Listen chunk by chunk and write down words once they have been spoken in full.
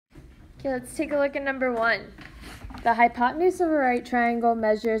Okay, let's take a look at number 1. The hypotenuse of a right triangle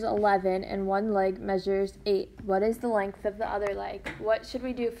measures 11 and one leg measures 8. What is the length of the other leg? What should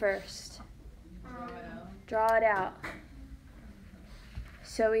we do first? Draw it out.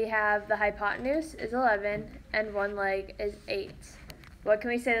 So we have the hypotenuse is 11 and one leg is 8. What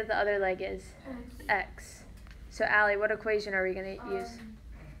can we say that the other leg is? X. So Allie, what equation are we going to use?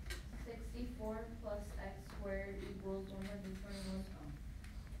 64 plus x squared equals 121.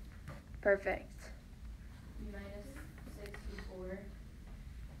 Perfect. Minus 64,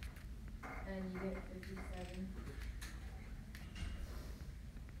 and you get 57.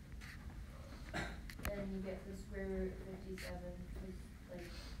 And you get the square root of 57, because, like,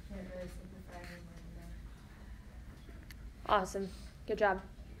 can't really simplify anymore than that. Awesome. Good job.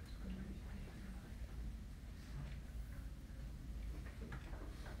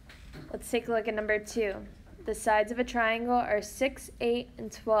 Let's take a look at number 2. The sides of a triangle are 6, 8,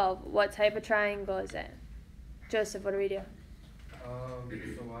 and 12. What type of triangle is it? Joseph, what do we do? So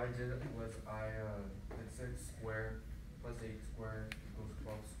what I did was I did 6 square plus 8 square equals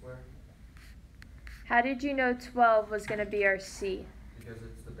 12 square. How did you know 12 was going to be our C? Because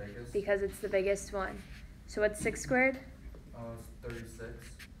it's the biggest. Because it's the biggest one. So what's 6 squared?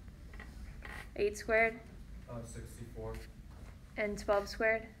 36. 8 squared? 64. And 12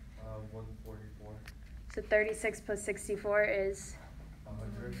 squared? 144. So 36 plus 64 is?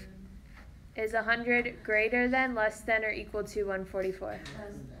 100. Is 100 greater than, less than, or equal to 144? Less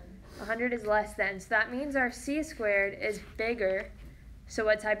than. 100 is less than. So that means our C squared is bigger. So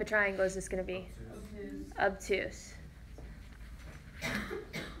what type of triangle is this going to be? Obtuse.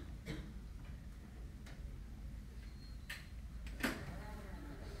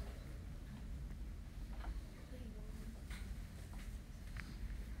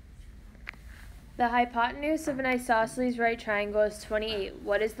 The hypotenuse of an isosceles right triangle is 28.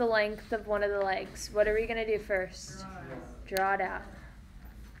 What is the length of one of the legs? What are we going to do first? Draw it out.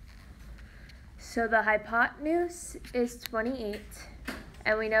 So the hypotenuse is 28,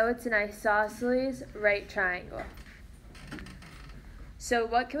 and we know it's an isosceles right triangle. So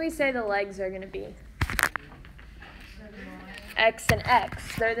what can we say the legs are going to be? X and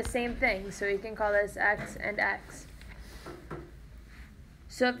X. They're the same thing, so we can call this X and X.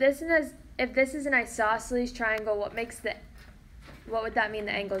 So if this is an isosceles triangle, what would that mean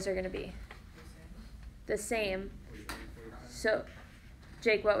the angles are going to be? The same. So,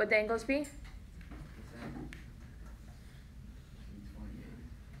 Jake, what would the angles be?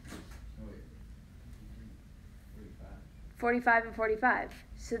 45 and 45.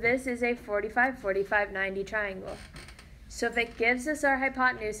 So this is a 45, 45, 90 triangle. So if it gives us our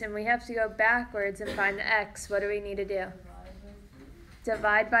hypotenuse and we have to go backwards and find the x, what do we need to do?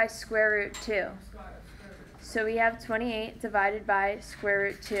 Divide by square root 2. So we have 28 divided by square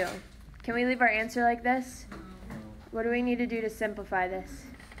root 2. Can we leave our answer like this? What do we need to do to simplify this?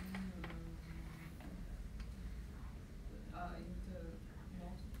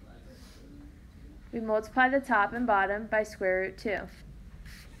 We multiply the top and bottom by square root 2. So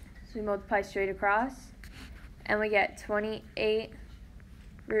we multiply straight across, and we get 28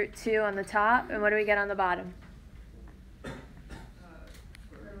 root 2 on the top, and what do we get on the bottom?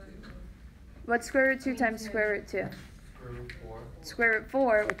 What's square root 2 times square root 2? Square root 4. Square root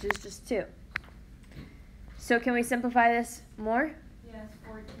 4, which is just 2. So can we simplify this more? Yes,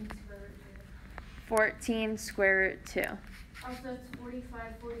 14 square root 2. 14 square root 2. Also, it's 45,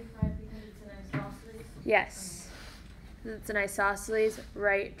 45 because it's an isosceles. Yes. It's an isosceles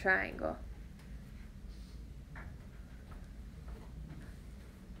right triangle.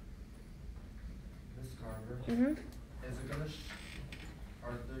 Miss Carver. Mm-hmm. Is it gonna?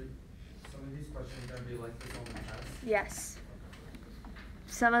 Are there some of these questions gonna be like this on the test? Yes.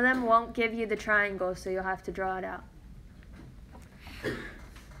 Some of them won't give you the triangle, so you'll have to draw it out. All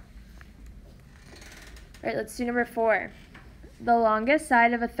right, let's do number 4. The longest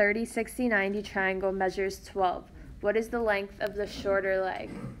side of a 30, 60, 90 triangle measures 12. What is the length of the shorter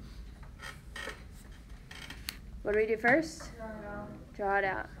leg? What do we do first? Draw it out. Draw it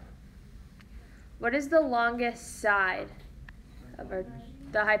out. What is the longest side of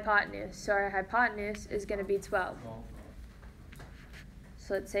the hypotenuse? So our hypotenuse is going to be 12.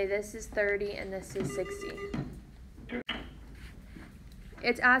 So let's say this is 30 and this is 60.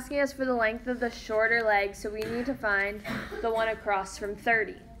 It's asking us for the length of the shorter leg, so we need to find the one across from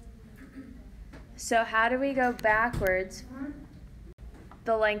 30. So how do we go backwards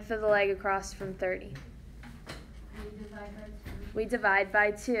the length of the leg across from 30? We divide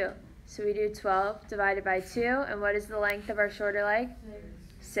by 2. So we do 12 divided by 2, and what is the length of our shorter leg?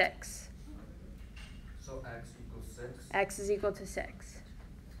 6. So x equals 6. X is equal to 6.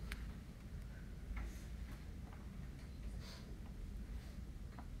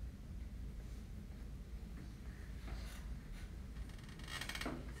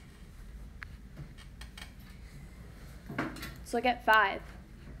 Let's look at 5.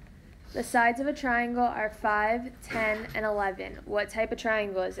 The sides of a triangle are 5, 10, and 11. What type of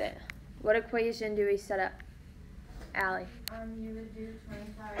triangle is it? What equation do we set up? Allie. You would do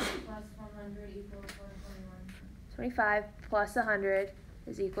 25 plus 100 equals 121. 25 plus 100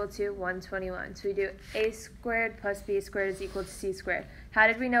 is equal to 121. So we do a squared plus b squared is equal to c squared. How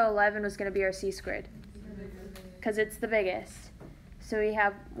did we know 11 was going to be our c squared? Because it's the biggest. So we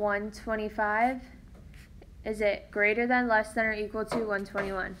have 125. Is it greater than, less than, or equal to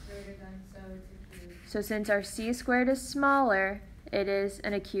 121? Greater than, so it's acute. So since our c squared is smaller, it is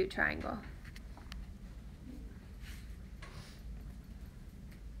an acute triangle.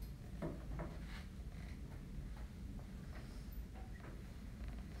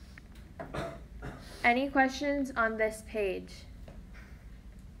 Any questions on this page?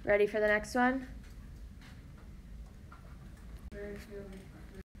 Ready for the next one?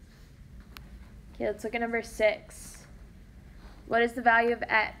 Okay, let's look at number 6. What is the value of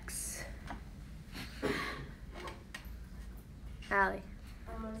x? Allie.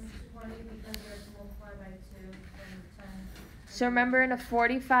 20 because we have to multiply by 2 and 10. So remember in a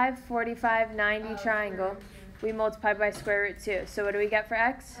 45, 45, 90 Oh, triangle, square root we multiply by square root 2. So what do we get for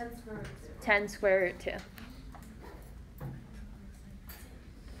x? 10 square root 2. 10 square root 2.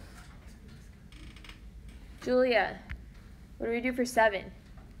 Julia, what do we do for 7?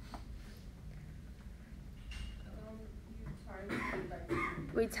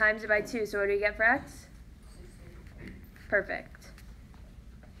 We times it by 2, so what do we get for x? Perfect.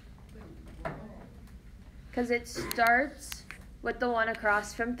 Because it starts with the one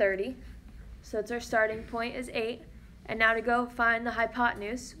across from 30. So it's our starting point is 8. And now to go find the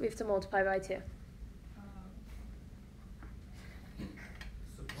hypotenuse, we have to multiply by 2.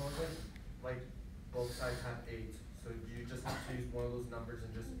 Suppose like both sides have 8, so you just have to use one of those numbers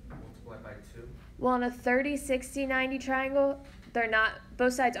and just multiply by 2. Well, in a 30, 60, 90 triangle, they're not,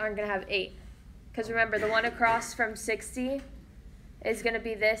 both sides aren't going to have 8. Because remember, the one across from 60 is going to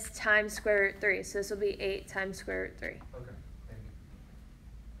be this times square root 3. So this will be 8 times square root 3. Okay, thank you.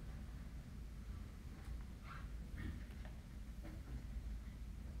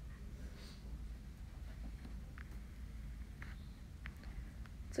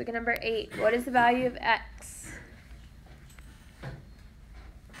 Let's look at number 8. What is the value of x?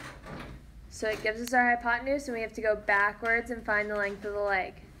 So it gives us our hypotenuse, and we have to go backwards and find the length of the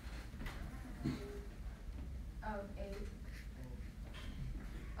leg. Oh, 8.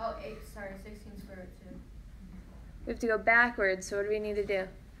 Oh, 8, sorry, 16 square root 2. We have to go backwards, so what do we need to do?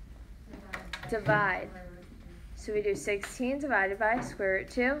 Divide. So we do 16 divided by square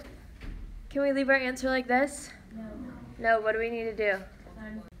root 2. Can we leave our answer like this? No. No, what do we need to do?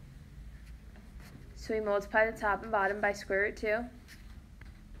 Times. So we multiply the top and bottom by square root 2.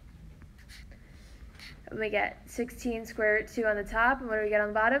 And we get 16 square root 2 on the top, and what do we get on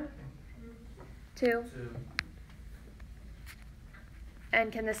the bottom? 2. 2.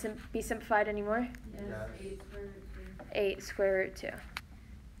 And can this be simplified anymore? Yes, Yes. 8 square root 2. 8 square root 2.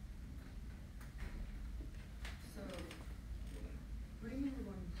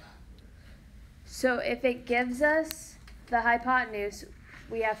 So if it gives us the hypotenuse,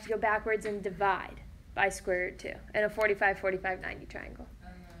 we have to go backwards and divide by square root 2 in a 45, 45, 90 triangle.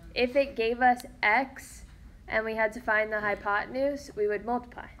 If it gave us x and we had to find the hypotenuse, we would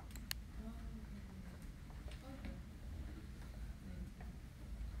multiply.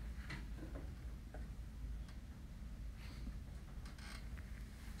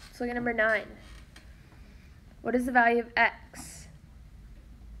 Let's look at number 9. What is the value of x?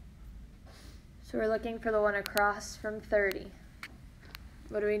 So we're looking for the one across from 30.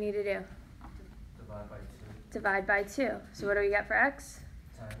 What do we need to do? Divide by 2. Divide by 2. So what do we get for x?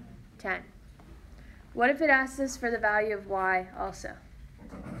 10. 10. What if it asks us for the value of y also?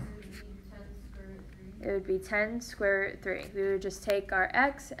 It would be 10 square root 3. We would just take our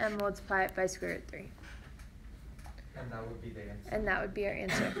x and multiply it by square root 3. And that would be the answer. And that would be our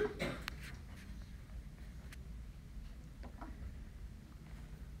answer.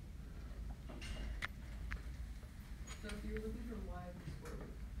 So if you're looking for y, square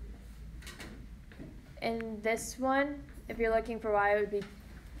root 3. In this one, if you're looking for y, it would be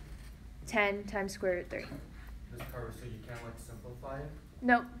 10 times square root 3. This cover, so you can't like simplify it?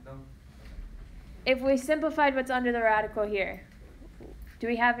 Nope. No? If we simplified what's under the radical here, do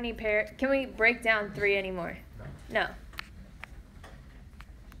we have any pair? Can we break down 3 anymore? No. No.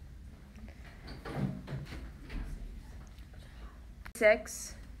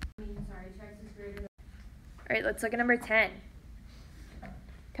 Six. All right, let's look at number 10.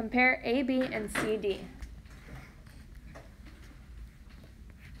 Compare AB and CD.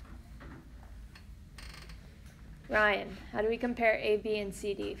 Ryan, how do we compare A, B, and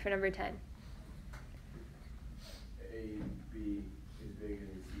C, D for number 10? A, B is bigger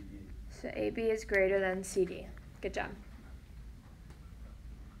than C, D. So AB is greater than CD. Good job.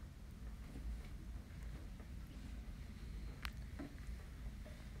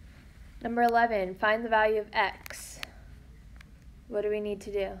 Number 11, find the value of X. What do we need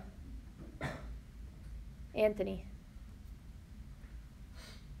to do? Anthony.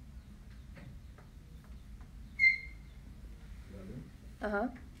 11. Uh-huh.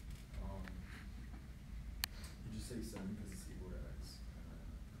 You just say 7 because it's equal to X.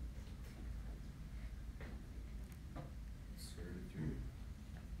 Square root of 3.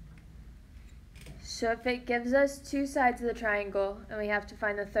 So if it gives us two sides of the triangle and we have to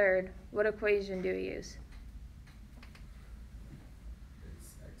find the third, what equation do we use?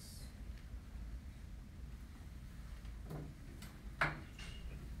 It's X.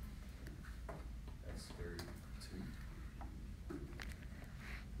 X squared 2.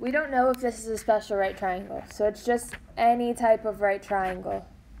 We don't know if this is a special right triangle, so it's just any type of right triangle.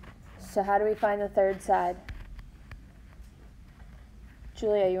 So how do we find the third side?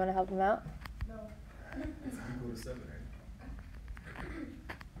 Julia, you want to help him out? No. It's equal to 7, right?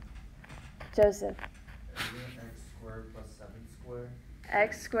 Joseph. Isn't x squared plus 7 squared?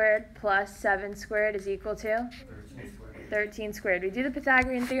 X squared plus 7 squared is equal to 13 squared. 13 squared. We do the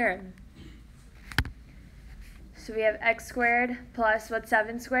Pythagorean theorem. So we have x squared plus what's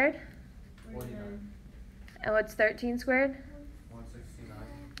 7 squared? 49. And what's 13 squared? 169.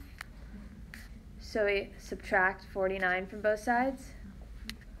 So we subtract 49 from both sides.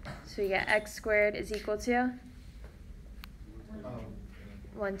 So we get x squared is equal to Oh,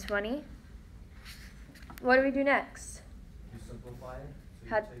 120. What do we do next? you simplify it. So you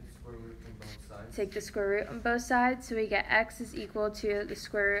How- take square root from both sides. Take the square root on both sides, so we get x is equal to the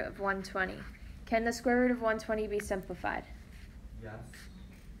square root of 120. Can the square root of 120 be simplified? Yes.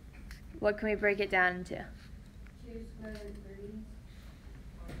 What can we break it down into? 2 square root 30.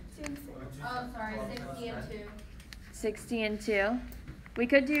 Or two Oh, times sorry, 12 plus 60 and 10. 2. 60 and 2. We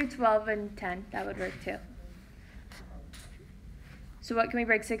could do 12 and 10. That would work too. So what can we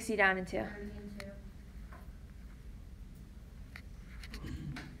break 60 down into? 30 and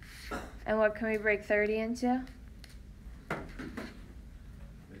 2. And what can we break 30 into?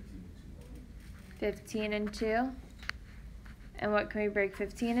 15 and 2. And what can we break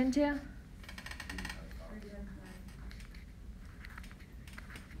 15 into? 3 times 5.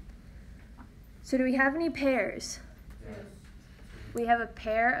 So do we have any pairs? Yes. We have a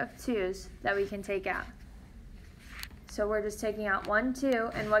pair of 2's that we can take out. So we're just taking out 1, 2,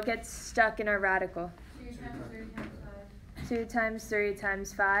 and what gets stuck in our radical? 2 times 3 times 5. 2 times 3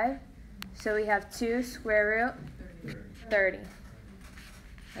 times 5. So we have 2 square root 30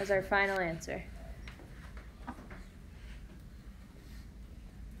 as our final answer.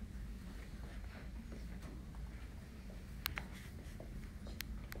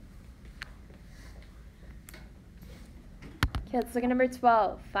 Okay, let's look at number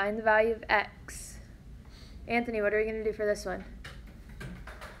 12. Find the value of x. Anthony, what are we going to do for this one?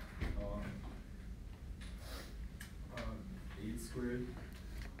 8 squared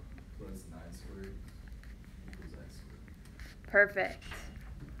plus 9 squared equals X squared. Perfect.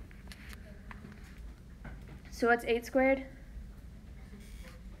 So what's 8 squared?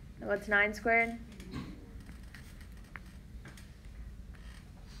 And what's 9 squared?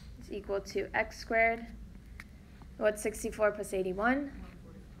 It's equal to x squared. What's 64 plus 81?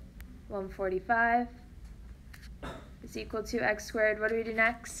 145. Is equal to x squared. What do we do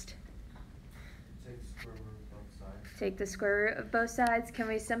next? Take square root of both sides. Take the square root of both sides. Can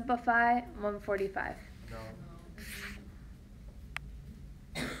we simplify 145?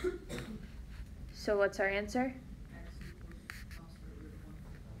 No. So what's our answer?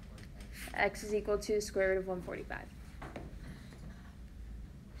 X is equal to square root of 145.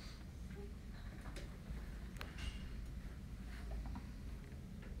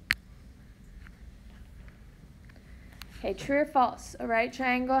 Okay, true or false? A right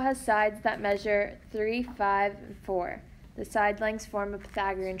triangle has sides that measure 3, 5, and 4. The side lengths form a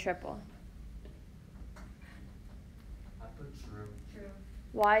Pythagorean triple. I put true. True.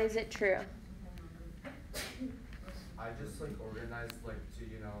 Why is it true? I just like organized like to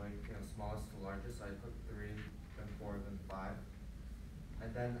smallest to largest. I put 3, then 4, then 5,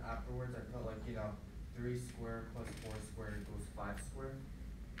 and then afterwards I put 3 squared plus 4 squared equals 5 squared,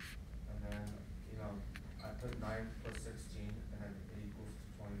 and then I put 9 plus 16, and then it equals to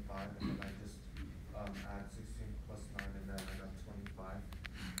 25, and then I just add 16 plus 9, and then I got 25.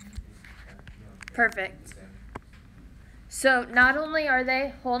 Just, Perfect. the same. So not only are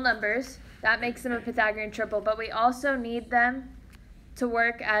they whole numbers, That makes them a Pythagorean triple, but we also need them to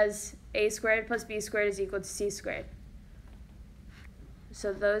work as a squared plus b squared is equal to c squared.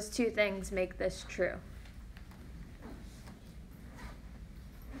 So those two things make this true.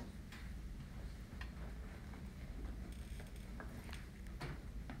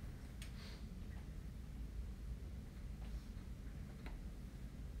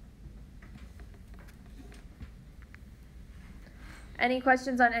 Any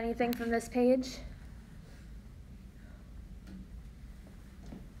questions on anything from this page?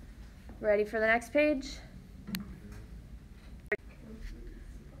 Ready for the next page?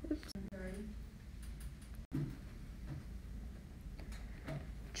 Oops.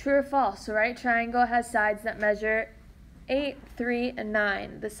 True or false? A right triangle has sides that measure 8, 3, and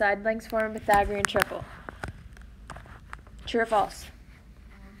 9. The side lengths form a Pythagorean triple. True or false?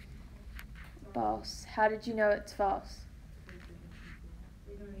 False. How did you know it's false?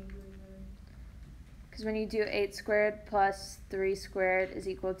 Because when you do 8 squared plus 3 squared is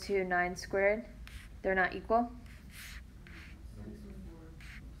equal to 9 squared, they're not equal.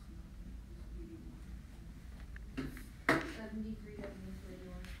 73 doesn't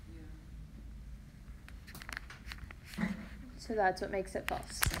equal 81. So that's what makes it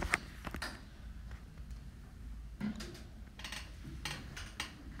false.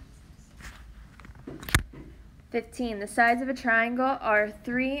 "15. The sides of a triangle are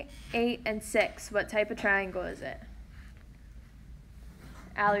 3, 8, and 6. What type of triangle is it?"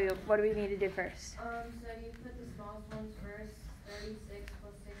 Allie, what do we need to do first? So you put the smallest ones first. 36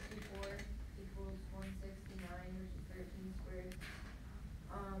 plus 64 equals 169, which is 13 squared.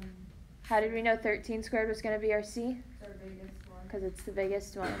 How did we know 13 squared was going to be our C? It's our biggest one. Because it's the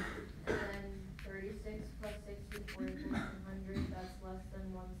biggest one. And then 36 plus 64 equals 100. That's less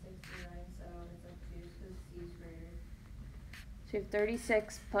than 169, so it's up to because C is greater. So we have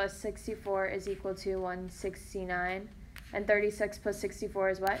 36 plus 64 is equal to 169. And 36 plus 64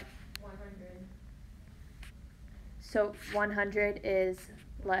 is what? 100. So 100 is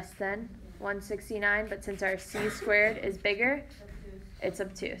less than 169, but since our C squared is bigger, it's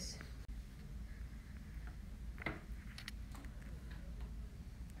obtuse.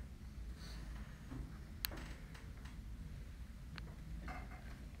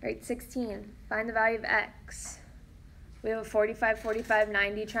 Right, 16. Find the value of x. We have a 45, 45,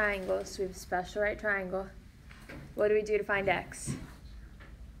 90 triangle, so we have a special right triangle. What do we do to find x?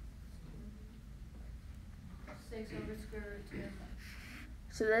 6 over square root 2.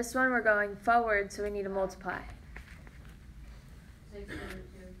 So this one we're going forward, so we need to multiply. 6 over 2.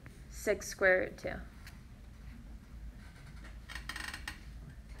 6 square root 2.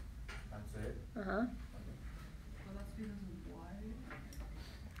 That's it? Uh-huh. Well, that's because of why.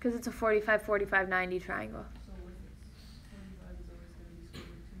 Because it's a 45, 45, 90 triangle. So if it's 45 is always going to be square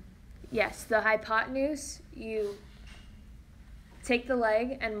root 2. Yes, the hypotenuse, you take the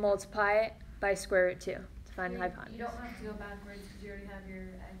leg and multiply it by square root 2 to find the hypotenuse. You don't have to go backwards because you already have your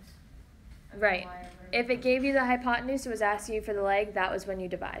x. Right. If it gave you the hypotenuse, it was asking you for the leg, that was when you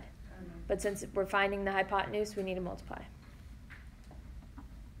divide. But since we're finding the hypotenuse, we need to multiply.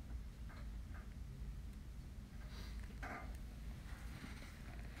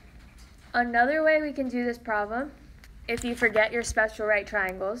 Another way we can do this problem, if you forget your special right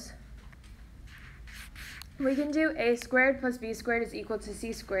triangles, we can do a squared plus b squared is equal to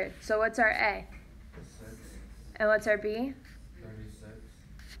c squared. So what's our a? 6. And what's our b? 36.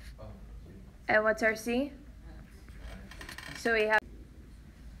 Oh, And what's our c? So we have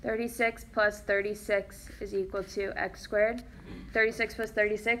 36 plus 36 is equal to x squared. 36 plus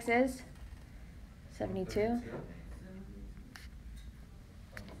 36 is 72.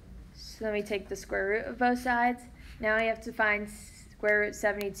 So then we take the square root of both sides. Now we have to find square root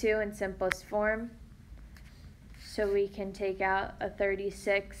 72 in simplest form. So we can take out a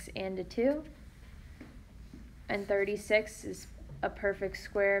 36 and a 2. And 36 is a perfect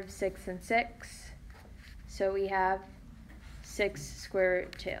square of 6 and 6. So we have 6 square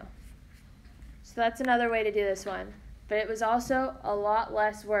root 2. So that's another way to do this one. But it was also a lot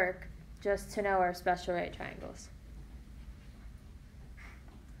less work just to know our special right triangles.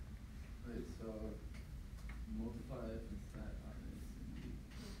 Wait, so multiply if it's that honest and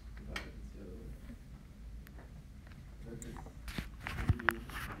divide if it's the other way. That is, maybe it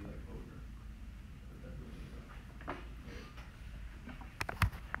should be like over. But that really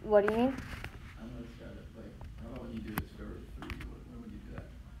What do you mean? I don't know, it's got it, like, I don't know when you do the square root of 3, when would you do that?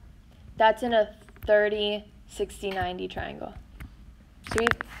 That's in a 30, 60, 90 triangle. So we,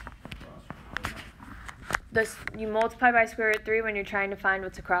 this, you multiply by square root 3 when you're trying to find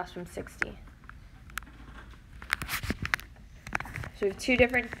what's across from 60. So we have two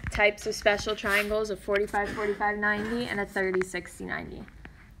different types of special triangles, a 45, 45, 90, and a 30, 60, 90.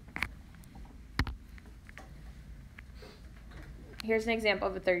 Here's an example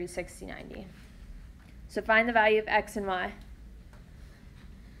of a 30, 60, 90. So find the value of x and y.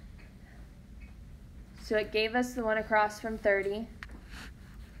 So it gave us the one across from 30.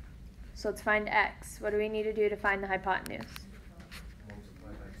 So let's find x. What do we need to do to find the hypotenuse?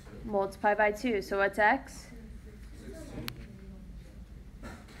 Multiply by 2. Multiply by 2. So what's x? 16.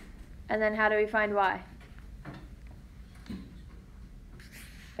 And then how do we find y?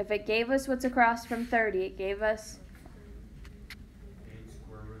 If it gave us what's across from 30, it gave us 8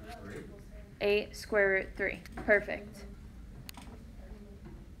 square root 3. 8 square root 3. Perfect.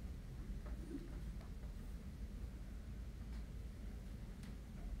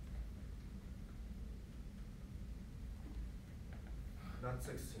 Not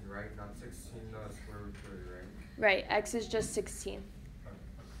 16, right? Not 16 square root 3, right? Right, x is just 16.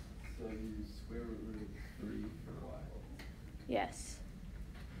 So you square root 3 for y. Yes.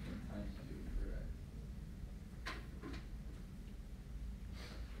 And times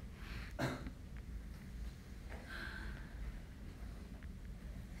 2 for x.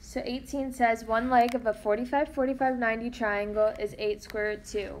 So 18 says one leg of a 45, 45, 90 triangle is 8 square root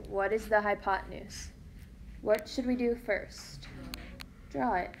 2. What is the hypotenuse? What should we do first?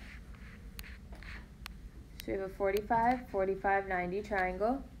 Draw it. So we have a 45, 45, 90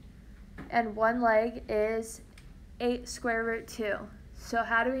 triangle. And one leg is 8 square root 2. So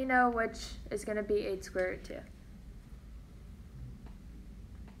how do we know which is going to be 8 square root 2? The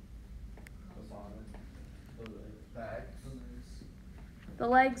bottom. The x. The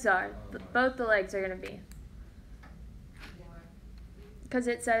legs are. Both the legs are going to be. Because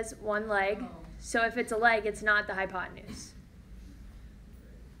it says one leg. So if it's a leg, it's not the hypotenuse.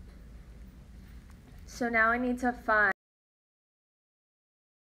 So now I need to find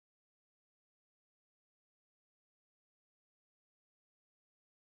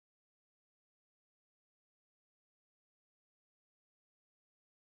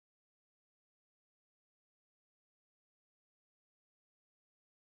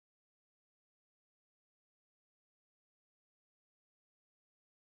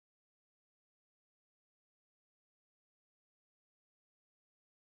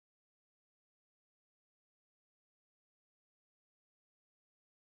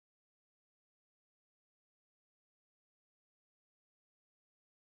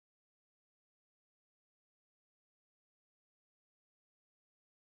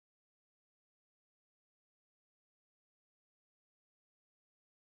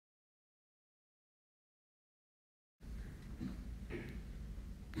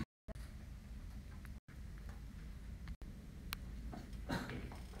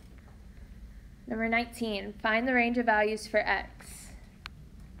number 19. Find the range of values for x.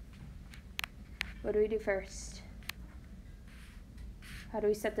 What do we do first? How do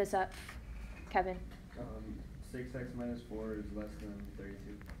we set this up, Kevin? 6x minus 4 is less than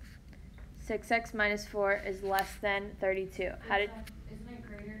 32. 6x minus 4 is less than 32. How did? Isn't it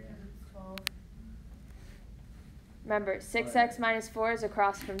greater because it's 12? Remember, 6x minus 4 is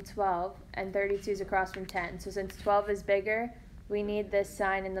across from 12, and 32 is across from 10. So since 12 is bigger, we need this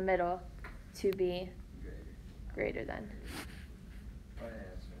sign in the middle to be greater than. Oh, yeah,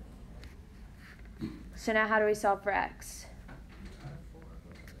 that's right. So now how do we solve for x?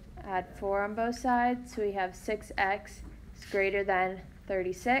 Add 4 on both sides. So we have 6x is greater than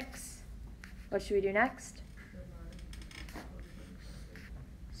 36. What should we do next?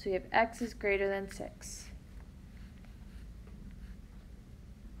 So we have x is greater than 6.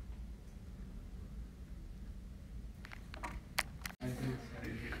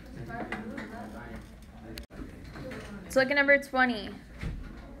 Let's look at number 20.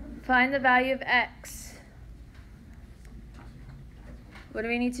 Find the value of x. What do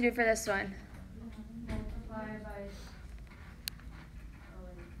we need to do for this one? Multiply by.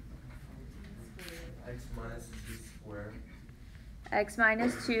 X minus 2 squared. X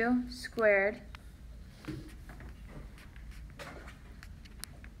minus 2 squared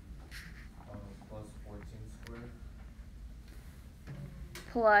Plus 14 squared.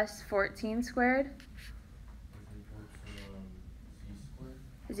 plus 14 squared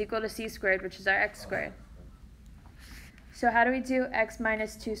Is equal to c squared. is equal to c squared, which is our x squared. So how do we do x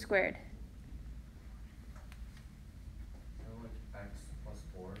minus 2 squared? Like x plus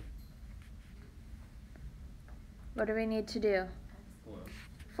 4. What do we need to do? Well,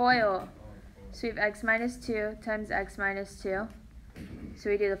 FOIL. Oh, So we have x minus 2 times x minus 2. So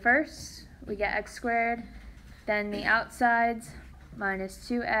we do the first, we get x squared, then the outsides minus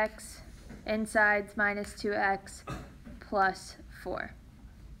 2x, insides minus 2x plus 4.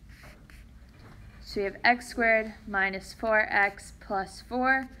 So we have x squared minus 4x plus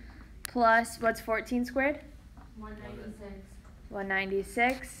 4 plus, what's 14 squared? 196.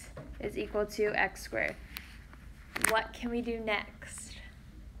 196 is equal to x squared. What can we do next?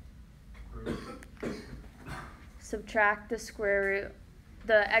 Subtract the square root,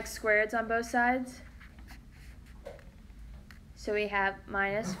 the x squareds on both sides. So we have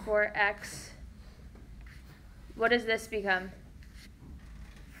minus 4x. What does this become?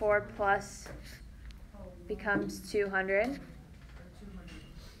 4 plus becomes 200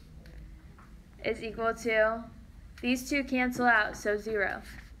 is equal to, these two cancel out, so 0.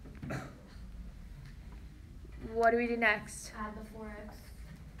 What do we do next? Add the 4x.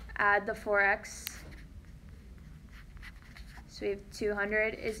 Add the 4x. So we have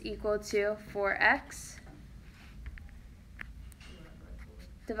 200 is equal to 4x.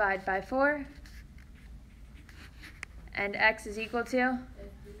 Divide by 4. And x is equal to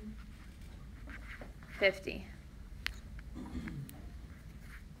 50.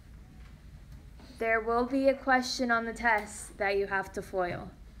 There will be a question on the test that you have to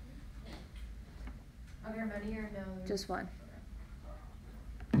FOIL. Are there many or no? Just one.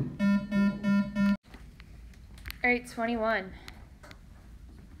 Alright, 21.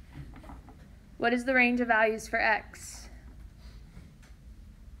 What is the range of values for x?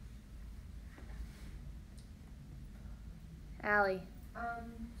 Allie.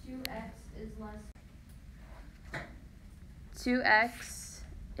 2x is less. 2x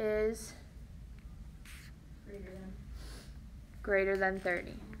is greater than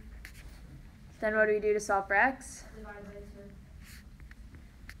 30. Then what do we do to solve for x? Divide by 2.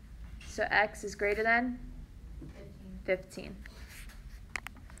 So x is greater than 15. 15.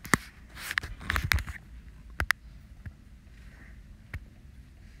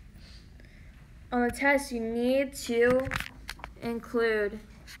 On the test, you need to include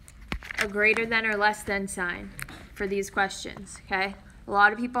a greater than or less than sign for these questions, okay? A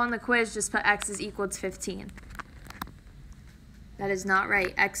lot of people on the quiz just put x is equal to 15. That is not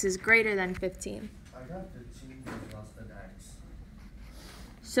right. X is greater than 15. I got 15 is less than x.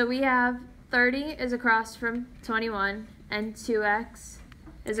 So we have 30 is across from 21, and 2x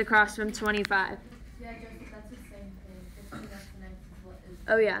is across from 25. Yeah, Joseph, that's the same thing. 15 less than x is what is.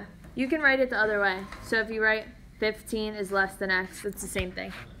 Oh yeah, you can write it the other way. So if you write 15 is less than x, it's the same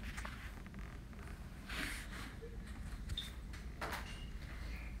thing.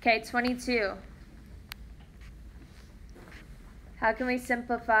 Okay, 22. How can we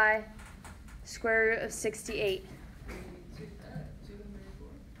simplify square root of 68?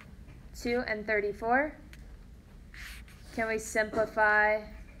 2 and 34. Can we simplify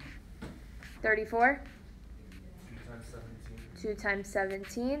 34? 2 times 17. 2 times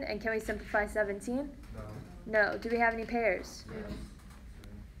 17. And can we simplify 17? No. No. Do we have any pairs?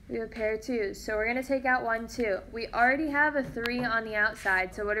 We have a pair of 2's. So we're going to take out 1, 2. We already have a 3 on the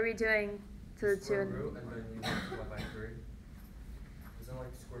outside. So what are we doing to the 2? Square root and then you multiply by 3. Isn't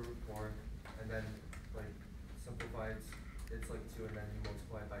like square root 4 and then like simplify it's like 2 and then you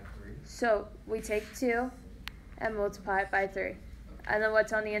multiply by 3. So we take 2 and multiply it by 3. And then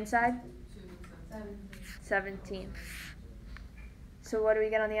what's on the inside? 17. So what do we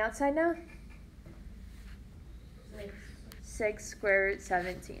get on the outside now? 6 square root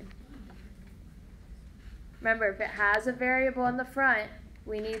 17. Remember, if it has a variable in the front,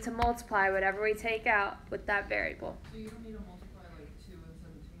 we need to multiply whatever we take out with that variable. So you don't need to multiply like 2 and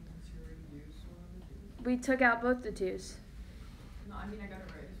 17 since you already used one of the 2s? We took out both the 2's. No, I mean I got it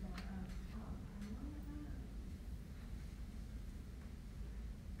right. I just want to ask.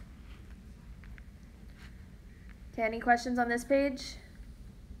 Okay, any questions on this page?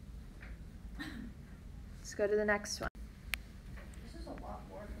 Let's go to the next one. This is a lot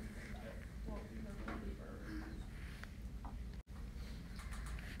more than what we normally are.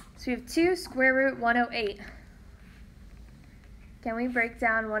 So we have 2 square root 108. Can we break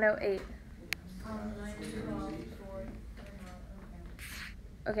down 108? 9 and 12,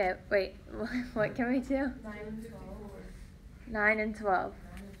 4. Okay, wait. What can we do? 9 and 12. 9 and 12.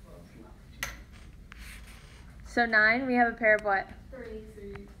 So 9, we have a pair of what?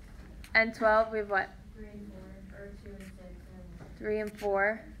 3. And 12, we have what? 3 and 4. Or 2 and 6. And 3 and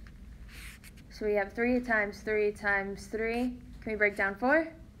 4. So we have 3 times 3 times 3. Can we break down 4?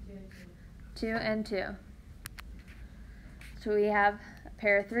 2 and 2. 2 and 2. So we have a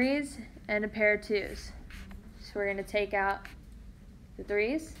pair of 3's and a pair of 2's. So we're going to take out the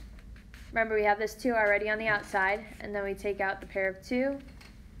 3's. Remember, we have this 2 already on the outside, and then we take out the pair of 2.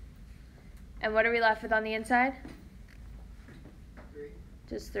 And what are we left with on the inside? 3.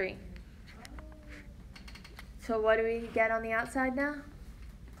 Just 3. So what do we get on the outside now?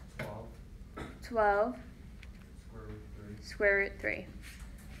 12. 12 Square root 3.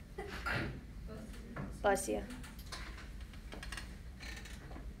 square root 3. Bless you.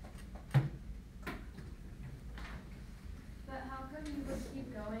 But how come you would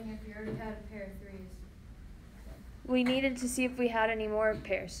keep going if you already had a pair of threes? We needed to see if we had any more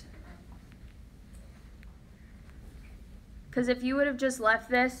pairs. Because if you would have just left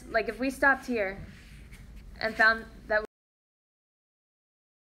this, like if we stopped here and found that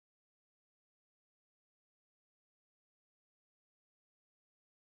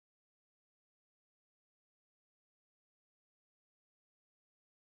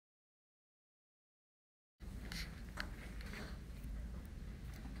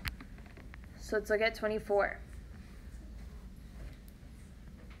so let's look at 24.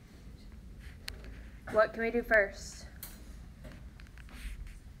 What can we do first?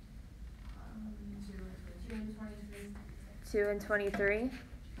 2 and 23. 2 and 23.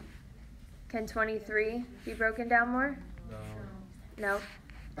 Can 23 be broken down more? No. No.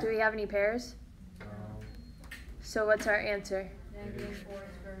 Do we have any pairs? No. So what's our answer? Negative 4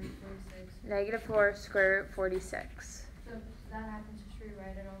 square root 46. Negative 4 square root 46. So that happens, just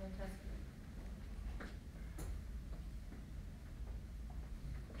rewrite it on the test.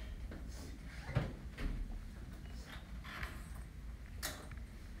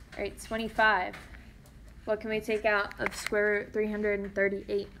 All right, 25. What can we take out of square root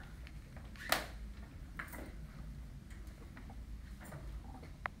 338?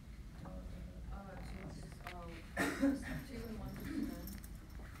 Two and 169.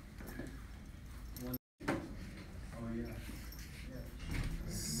 Oh, yeah.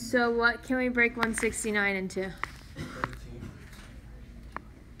 So what can we break 169 into?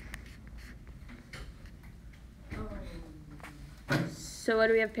 13. So what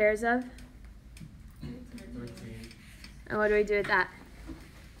do we have pairs of? 13. And what do we do with that?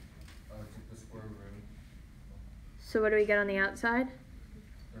 Take the square root. So what do we get on the outside?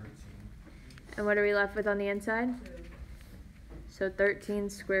 13. And what are we left with on the inside? 2. So 13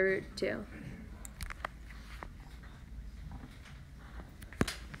 square root 2.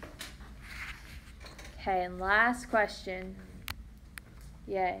 Okay, and last question.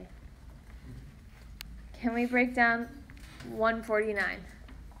 Yay. Can we break down 149?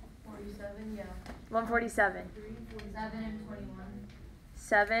 47, yeah. 147. 7 and 21.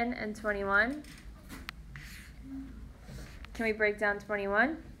 7 and 21. Can we break down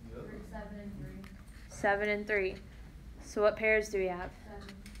 21? 7 and 3. 7 and 3. So what pairs do we have?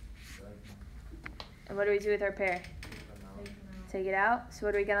 7. And what do we do with our pair? Take them out. Take it out. So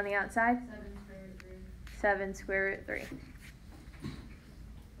what do we get on the outside? 7 square root 3. 7 square root 3.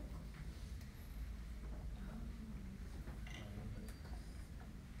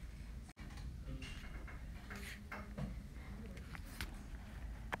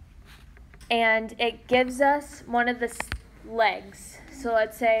 And it gives us one of the legs. So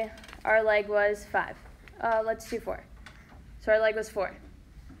let's say our leg was 5. Let's do 4. So our leg was 4.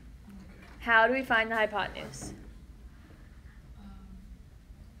 How do we find the hypotenuse?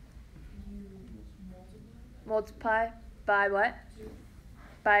 You Multiply by what?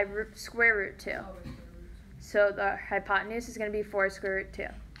 By square root 2. square root 2. So the hypotenuse is going to be 4 square root 2.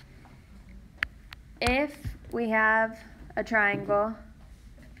 If we have a triangle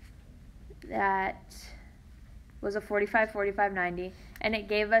that was a 45, 45, 90, and it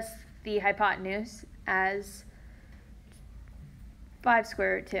gave us the hypotenuse as 5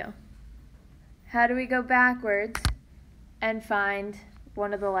 square root 2. How do we go backwards and find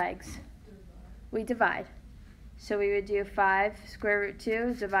one of the legs? We divide. So we would do 5 square root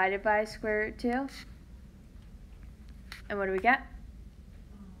 2 divided by square root 2. And what do we get?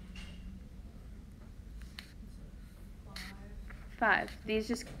 5. These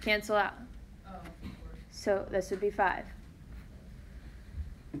just cancel out. Oh, of course. So this would be 5.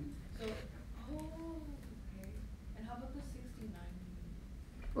 So, okay. And how about the 69?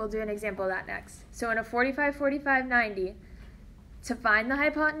 We'll do an example of that next. So in a 45, 45, 90, to find the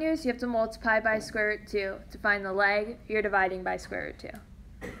hypotenuse, you have to multiply by square root 2. To find the leg, you're dividing by square root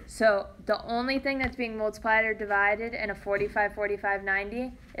 2. So the only thing that's being multiplied or divided in a 45, 45,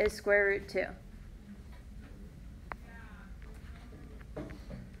 90 is square root 2.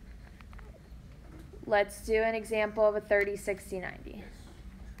 Let's do an example of a 30, 60, 90.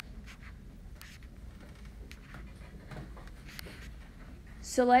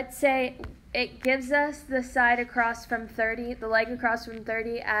 So let's say it gives us the side across from 30, the leg across from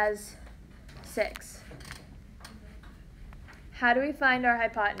 30 as 6. How do we find our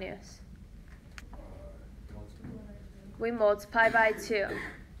hypotenuse? We multiply by 2.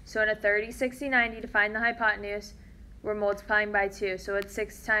 So in a 30, 60, 90, to find the hypotenuse, we're multiplying by 2. So it's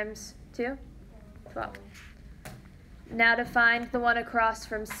 6 times 2? 12. Now to find the one across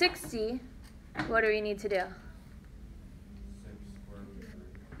from 60, what do we need to do?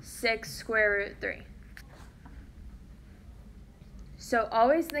 6 square root 3. So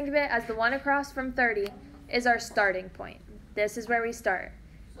always think of it as the one across from 30 is our starting point. This is where we start.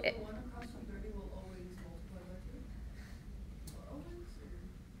 So the one across from 30 will always multiply by 2? Always?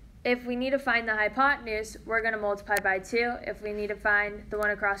 Or? If we need to find the hypotenuse, we're going to multiply by 2. If we need to find the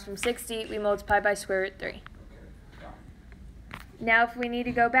one across from 60, we multiply by square root 3. Now if we need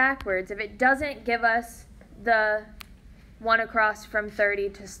to go backwards, if it doesn't give us the one across from 30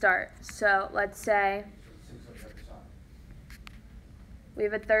 to start, so let's say we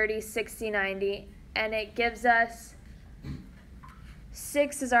have a 30, 60, 90, and it gives us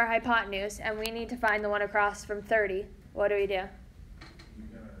 6 is our hypotenuse, and we need to find the one across from 30. What do we do? You're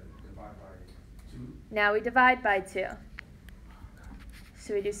gonna divide by 2. Now we divide by 2.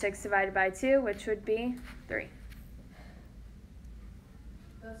 So we do 6 divided by 2, which would be 3.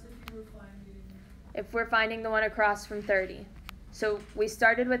 That's if you were finding. If we're finding the one across from 30. So we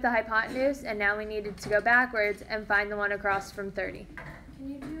started with the hypotenuse, and now we needed to go backwards and find the one across from 30. Can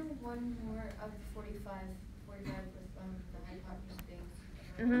you do one more of 45 with the hypotenuse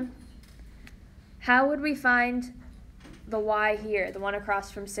things? How would we find the y here, the one across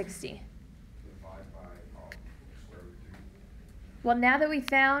from 60? Divide by square root 3. Well, now that we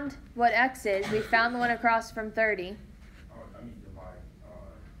found what x is, we found the one across from 30. Oh, I mean divide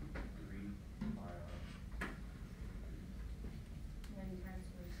 3 by 90 times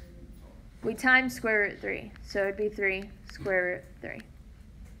square root We times square root 3, so it'd be 3 square root 3.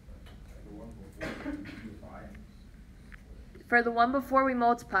 the one before you divide. For the one before, we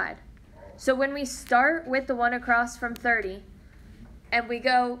multiplied. So when we start with the one across from 30, and we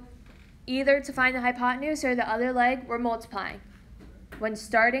go either to find the hypotenuse or the other leg, we're multiplying. When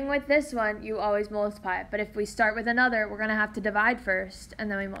starting with this one, you always multiply. But if we start with another, we're going to have to divide first, and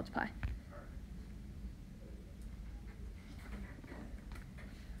then we multiply.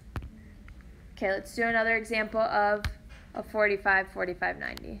 Okay, let's do another example of a 45, 45,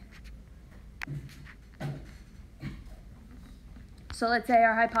 90. So let's say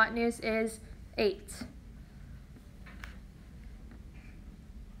our hypotenuse is 8.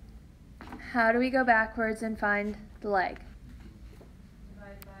 How do we go backwards and find the leg?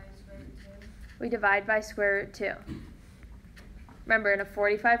 Divide by square root 2. We divide by square root 2. Remember, in a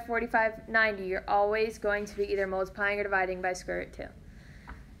 45, 45, 90, you're always going to be either multiplying or dividing by square root 2.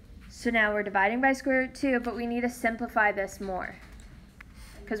 So now we're dividing by square root 2, but we need to simplify this more,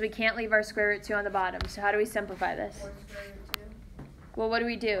 because we can't leave our square root 2 on the bottom. So how do we simplify this? Or square root 2. Well, what do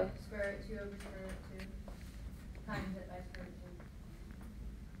we do? Square root 2 over square root 2. Times it by square root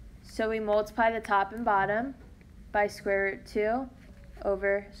 2. So we multiply the top and bottom by square root 2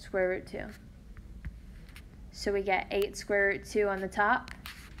 over square root 2. So we get 8 square root 2 on the top.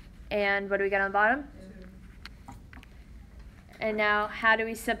 And what do we get on the bottom? 2. And now, how do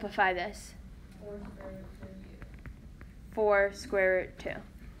we simplify this? 4 square root 2. 4 square root 2.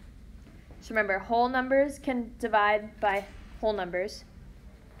 So remember, whole numbers can divide by whole numbers,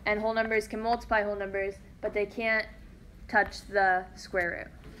 and whole numbers can multiply whole numbers, but they can't touch the square root.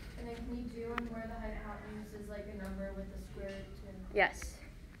 And then can you do one where the hypotenuse is like a number with a square root 2? Yes.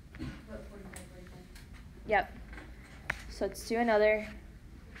 But 45, 45. Yep. So let's do another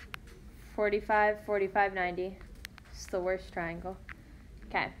 45, 45, 90. It's the worst triangle.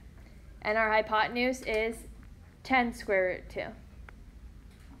 Okay. And our hypotenuse is 10 square root 2.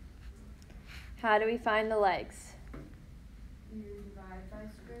 How do we find the legs? You divide by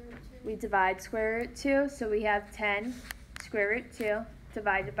square root 2. We divide square root 2, so we have 10 square root 2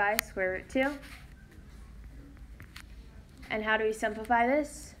 divided by square root 2. And how do we simplify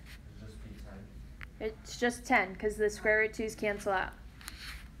this? Just be 10. It's just 10, because the square root 2's cancel out.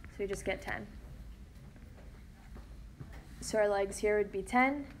 So we just get 10. So our legs here would be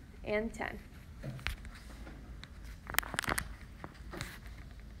 10 and 10.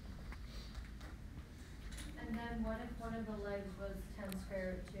 And then what if one of the legs was 10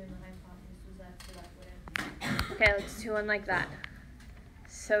 square root 2 and the hypotenuse was x, so that would Okay, let's do one like that.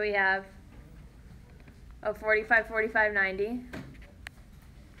 So we have a 45, 45, 90.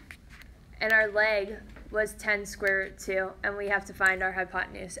 And our leg was 10 square root 2, and we have to find our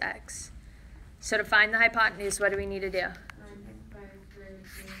hypotenuse x. So to find the hypotenuse, what do we need to do?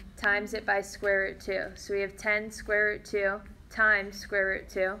 Times it by square root 2. So we have 10 square root 2 times square root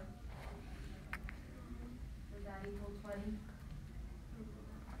 2. Would that equal 20?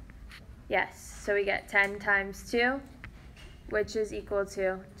 Yes, so we get 10 times 2, which is equal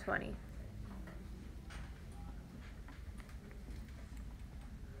to 20.